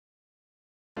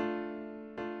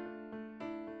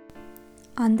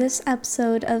On this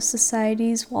episode of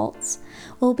Society's Waltz,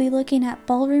 we'll be looking at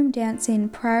ballroom dancing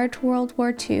prior to World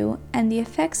War II and the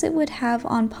effects it would have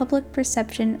on public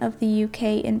perception of the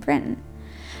UK and Britain,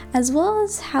 as well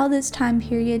as how this time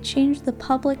period changed the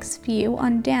public's view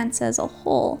on dance as a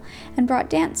whole and brought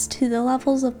dance to the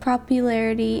levels of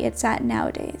popularity it's at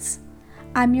nowadays.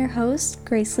 I'm your host,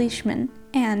 Grace Leishman,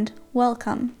 and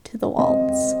welcome to The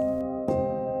Waltz.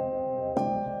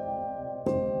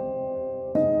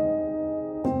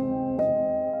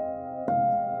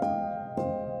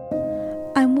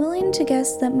 I'm willing to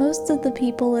guess that most of the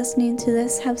people listening to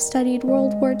this have studied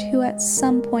World War II at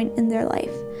some point in their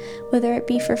life, whether it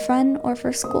be for fun or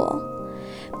for school.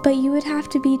 But you would have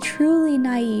to be truly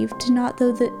naive to not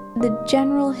know the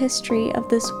general history of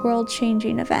this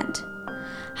world-changing event.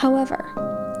 However,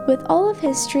 with all of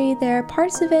history, there are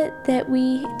parts of it that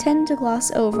we tend to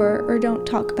gloss over or don't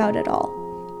talk about at all,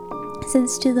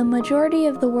 since to the majority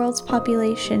of the world's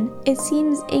population, it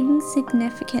seems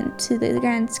insignificant to the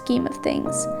grand scheme of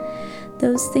things.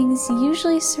 Those things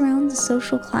usually surround the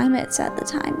social climates at the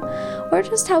time, or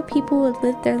just how people would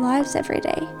live their lives every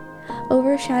day,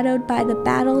 overshadowed by the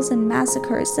battles and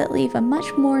massacres that leave a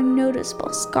much more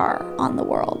noticeable scar on the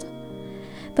world.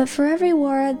 But for every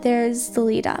war, there's the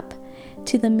lead-up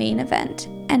to the main event,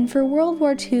 and for World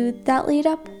War II, that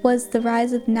lead-up was the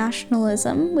rise of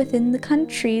nationalism within the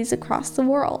countries across the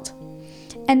world.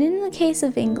 And in the case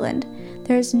of England,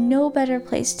 there's no better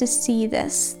place to see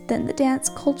this than the dance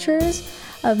cultures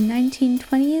of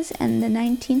 1920s and the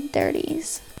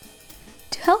 1930s.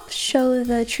 To help show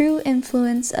the true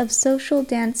influence of social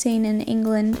dancing in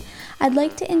England, I'd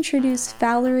like to introduce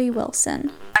Valerie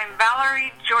Wilson. I'm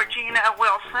Valerie Georgina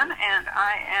Wilson, and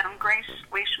I am Grace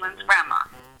Leishman's grandma.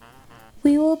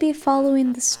 We will be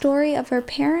following the story of her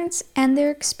parents and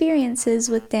their experiences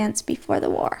with dance before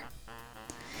the war.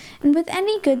 And with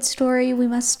any good story, we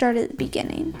must start at the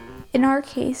beginning. In our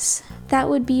case, that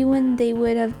would be when they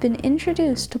would have been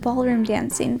introduced to ballroom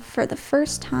dancing for the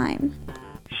first time.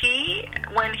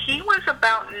 When he was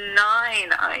about 9,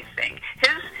 I think,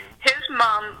 his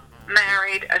mom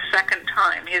married a second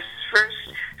time.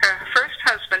 Her first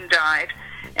husband died,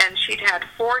 and she'd had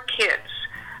 4 kids,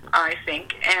 I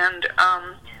think, and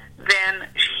then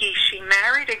she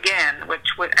married again,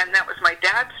 and that was my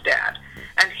dad's dad,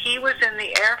 and he was in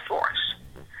the Air Force.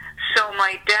 So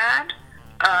my dad,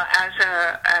 as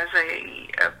a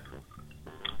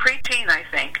preteen, I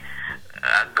think,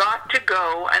 got to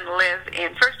go and live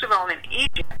first of all in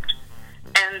Egypt,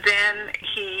 and then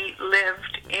he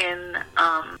lived in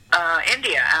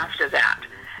India after that.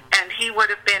 And he would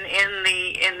have been in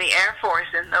the Air Force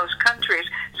in those countries.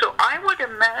 So I would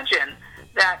imagine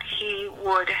that he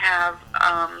would have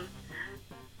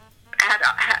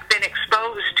had been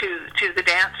exposed to the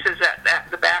dances at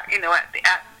the back, in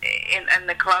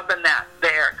the club and that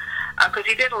there, because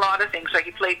he did a lot of things, like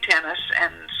he played tennis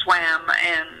and swam,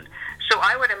 and so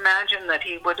I would imagine that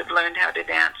he would have learned how to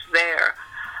dance there.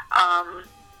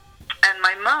 And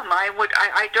my mom,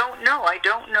 I don't know. I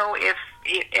don't know if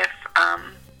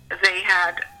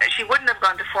she wouldn't have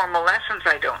gone to formal lessons,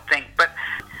 I don't think, but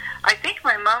I think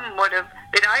my mom would have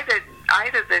been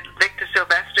either the Victor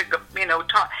Sylvester,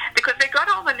 taught, because they got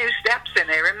all the new steps in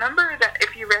there. Remember that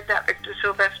if you read that Victor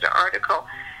Sylvester article,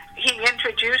 he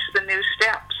introduced the new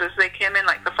steps as they came in,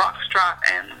 like the foxtrot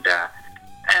and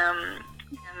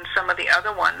some of the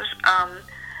other ones,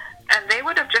 and they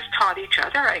would have just taught each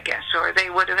other, I guess, or they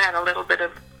would have had a little bit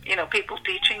of, people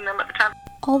teaching them at the time.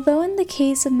 Although in the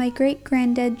case of my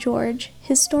great-granddad George,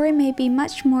 his story may be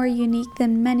much more unique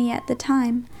than many at the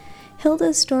time,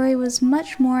 Hilda's story was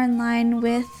much more in line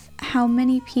with how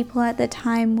many people at the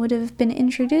time would have been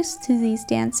introduced to these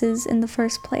dances in the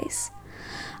first place.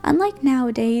 Unlike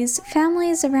nowadays,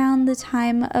 families around the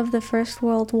time of the First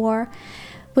World War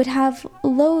would have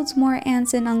loads more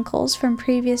aunts and uncles from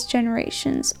previous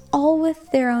generations, all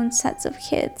with their own sets of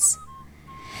kids.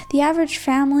 The average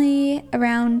family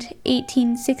around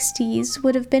 1860s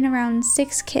would have been around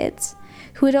 6 kids,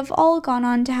 who would have all gone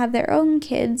on to have their own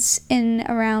kids in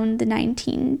around the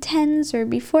 1910s or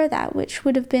before that, which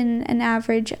would have been an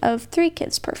average of 3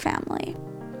 kids per family.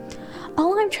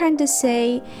 All I'm trying to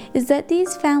say is that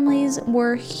these families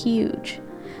were huge,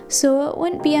 so it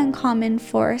wouldn't be uncommon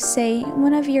for, say,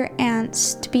 one of your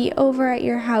aunts to be over at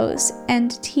your house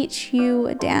and teach you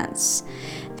a dance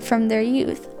from their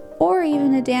youth, or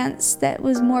even a dance that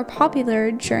was more popular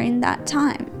during that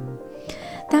time.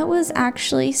 That was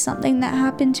actually something that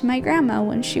happened to my grandma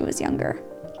when she was younger.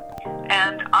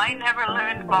 And I never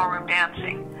learned ballroom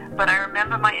dancing, but I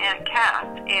remember my Aunt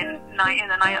Kath in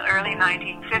the early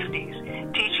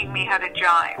 1950s teaching me how to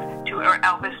jive to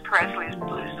Elvis Presley's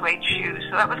Blues suede shoes.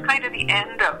 So that was kind of the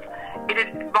end of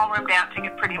it. Ballroom dancing,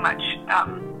 it pretty much,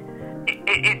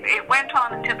 it went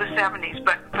on into the 70s,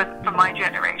 but for my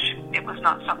generation, it was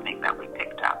not something that we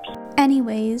picked up.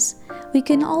 Anyways, we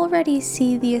can already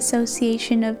see the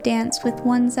association of dance with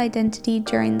one's identity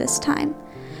during this time.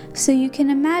 So you can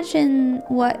imagine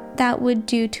what that would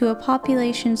do to a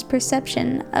population's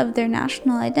perception of their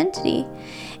national identity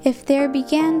if there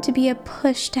began to be a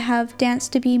push to have dance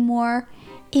to be more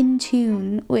in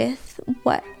tune with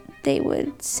what they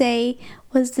would say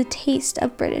was the taste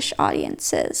of British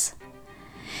audiences,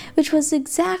 which was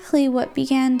exactly what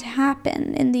began to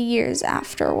happen in the years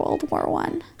after World War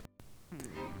I.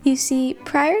 You see,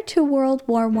 prior to World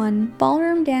War I,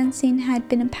 ballroom dancing had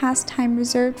been a pastime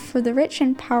reserved for the rich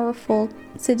and powerful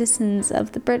citizens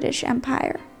of the British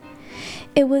Empire.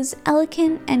 It was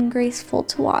elegant and graceful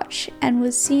to watch, and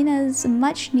was seen as a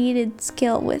much-needed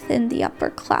skill within the upper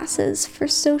classes for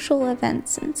social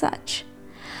events and such.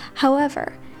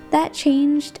 However, that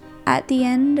changed at the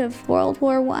end of World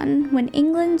War I, when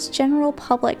England's general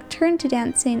public turned to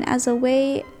dancing as a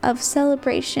way of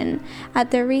celebration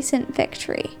at their recent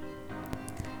victory.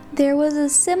 There was a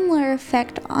similar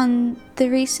effect on the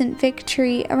recent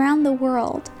victory around the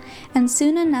world, and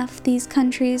soon enough these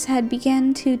countries had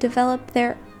begun to develop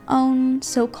their own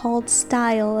so-called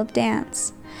style of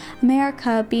dance,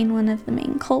 America being one of the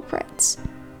main culprits.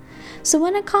 So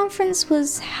when a conference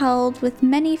was held with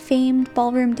many famed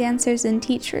ballroom dancers and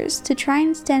teachers to try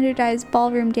and standardize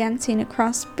ballroom dancing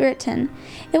across Britain,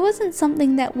 it wasn't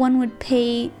something that one would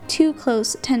pay too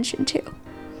close attention to.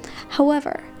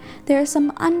 However, there are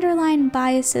some underlying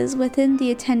biases within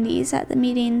the attendees at the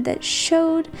meeting that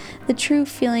showed the true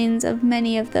feelings of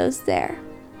many of those there.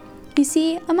 You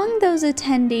see, among those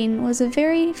attending was a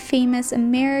very famous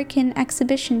American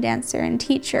exhibition dancer and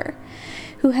teacher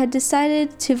who had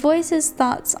decided to voice his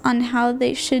thoughts on how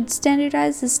they should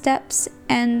standardize the steps,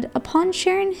 and upon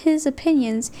sharing his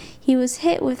opinions, he was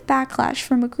hit with backlash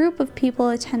from a group of people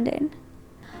attending.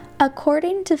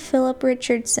 According to Philip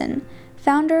Richardson,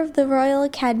 founder of the Royal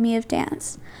Academy of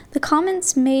Dance, the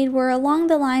comments made were along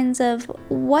the lines of,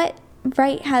 "What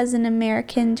right has an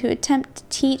American to attempt to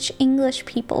teach English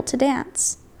people to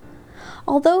dance?"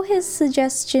 Although his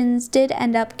suggestions did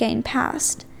end up getting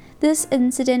passed, this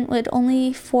incident would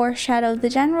only foreshadow the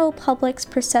general public's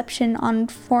perception on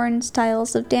foreign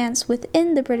styles of dance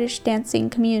within the British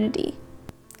dancing community.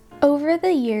 Over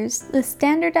the years, the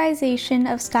standardization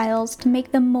of styles to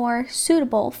make them more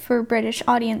suitable for British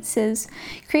audiences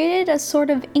created a sort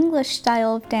of English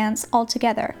style of dance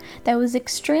altogether that was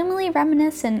extremely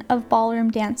reminiscent of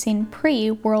ballroom dancing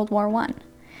pre-World War I.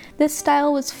 This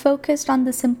style was focused on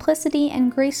the simplicity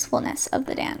and gracefulness of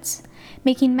the dance,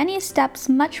 making many steps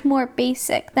much more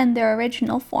basic than their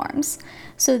original forms,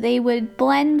 so they would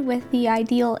blend with the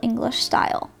ideal English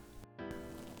style.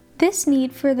 This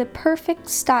need for the perfect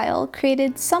style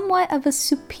created somewhat of a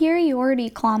superiority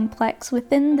complex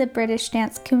within the British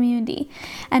dance community,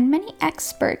 and many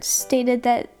experts stated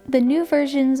that the new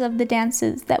versions of the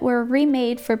dances that were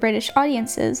remade for British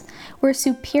audiences were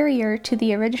superior to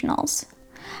the originals.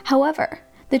 However,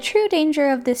 the true danger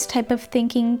of this type of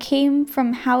thinking came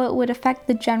from how it would affect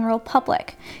the general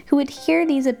public, who would hear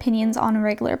these opinions on a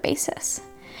regular basis,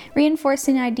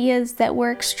 reinforcing ideas that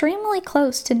were extremely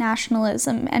close to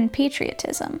nationalism and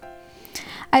patriotism.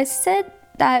 I said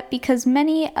that because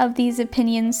many of these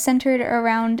opinions centered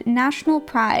around national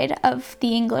pride of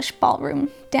the English ballroom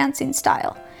dancing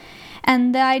style,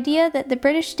 and the idea that the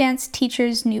British dance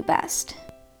teachers knew best.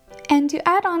 And to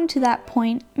add on to that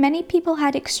point, many people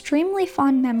had extremely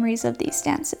fond memories of these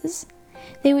dances.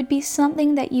 They would be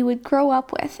something that you would grow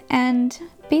up with and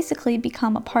basically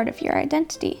become a part of your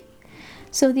identity.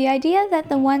 So the idea that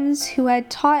the ones who had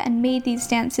taught and made these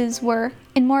dances were,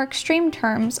 in more extreme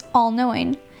terms,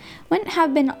 all-knowing, wouldn't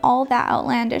have been all that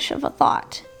outlandish of a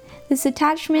thought. This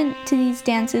attachment to these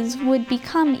dances would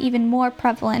become even more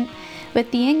prevalent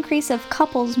with the increase of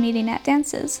couples meeting at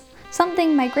dances,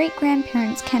 something my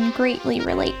great-grandparents can greatly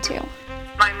relate to.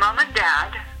 My mom and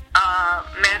dad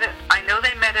I know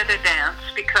they met at a dance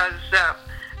because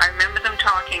I remember them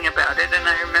talking about it, and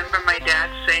I remember my dad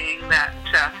saying that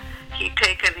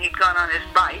he'd gone on his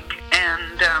bike,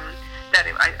 and that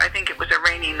I think it was a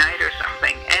rainy night or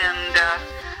something, and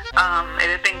it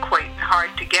had been quite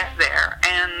hard to get there,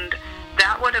 and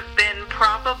that would have been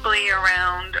probably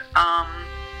around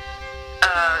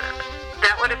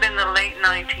that would have been the late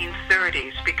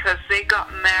 1930s, because they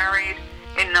got married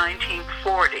in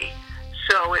 1940.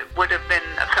 So it would have been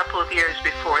a couple of years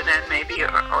before then, maybe,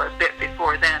 or a bit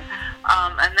before then.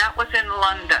 And that was in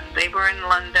London. They were in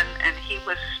London, and he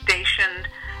was stationed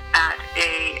at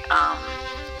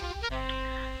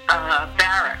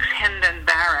barracks, Hendon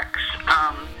Barracks,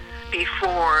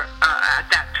 before at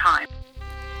that time.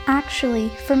 Actually,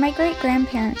 for my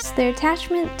great-grandparents, their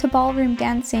attachment to ballroom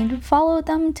dancing followed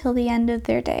them till the end of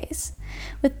their days,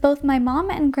 with both my mom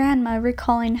and grandma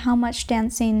recalling how much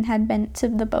dancing had meant to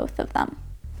the both of them.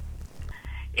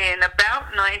 In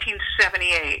about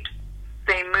 1978,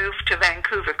 they moved to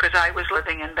Vancouver, because I was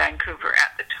living in Vancouver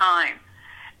at the time.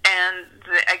 And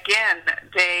again,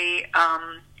 they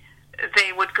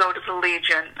would go to the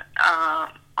Legion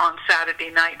on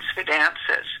Saturday nights for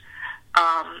dances.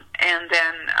 And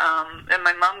then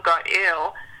my mom got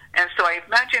ill, and so I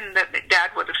imagine that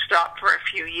Dad would have stopped for a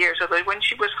few years, although when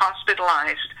she was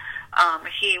hospitalized,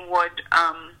 he would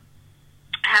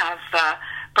have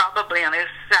probably on his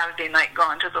Saturday night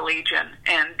gone to the Legion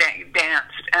and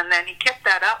danced. And then he kept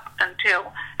that up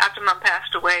until, after Mom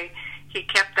passed away, he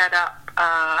kept that up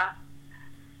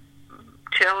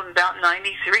till about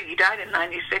 93. He died in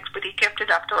 96, but he kept it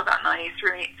up till about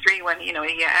 93 when, he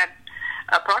had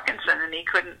Parkinson and he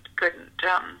couldn't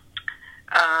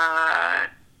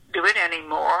do it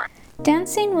anymore.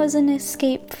 Dancing was an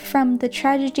escape from the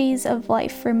tragedies of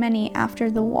life for many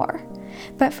after the war.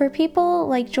 But for people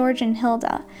like George and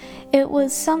Hilda, it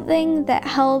was something that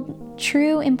held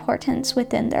true importance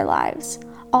within their lives,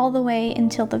 all the way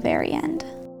until the very end.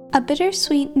 A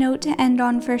bittersweet note to end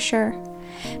on for sure.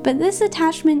 But this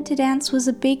attachment to dance was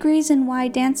a big reason why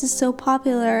dance is so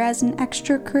popular as an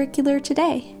extracurricular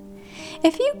today.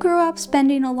 If you grew up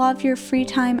spending a lot of your free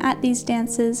time at these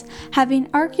dances, having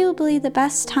arguably the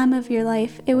best time of your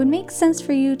life, it would make sense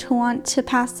for you to want to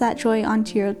pass that joy on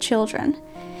to your children.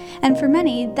 And for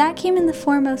many, that came in the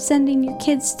form of sending your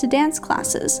kids to dance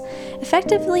classes,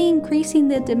 effectively increasing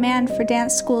the demand for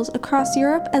dance schools across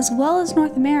Europe as well as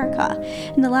North America,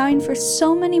 and allowing for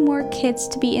so many more kids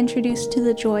to be introduced to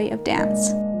the joy of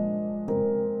dance.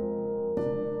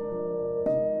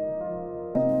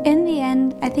 In the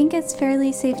end, I think it's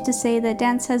fairly safe to say that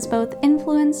dance has both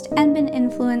influenced and been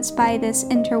influenced by this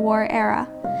interwar era.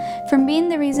 From being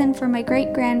the reason for my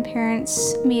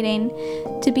great-grandparents' meeting,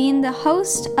 to being the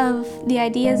host of the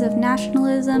ideas of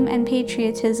nationalism and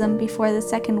patriotism before the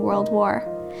Second World War.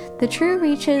 The true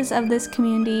reaches of this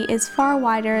community is far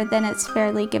wider than it's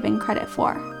fairly given credit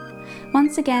for.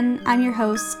 Once again, I'm your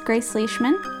host, Grace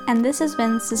Leishman, and this has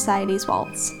been Society's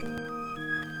Waltz.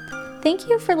 Thank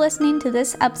you for listening to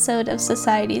this episode of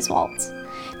Society's Waltz.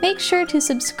 Make sure to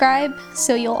subscribe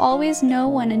so you'll always know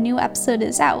when a new episode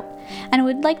is out, and I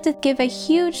would like to give a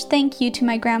huge thank you to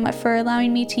my grandma for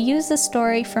allowing me to use this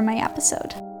story for my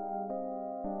episode.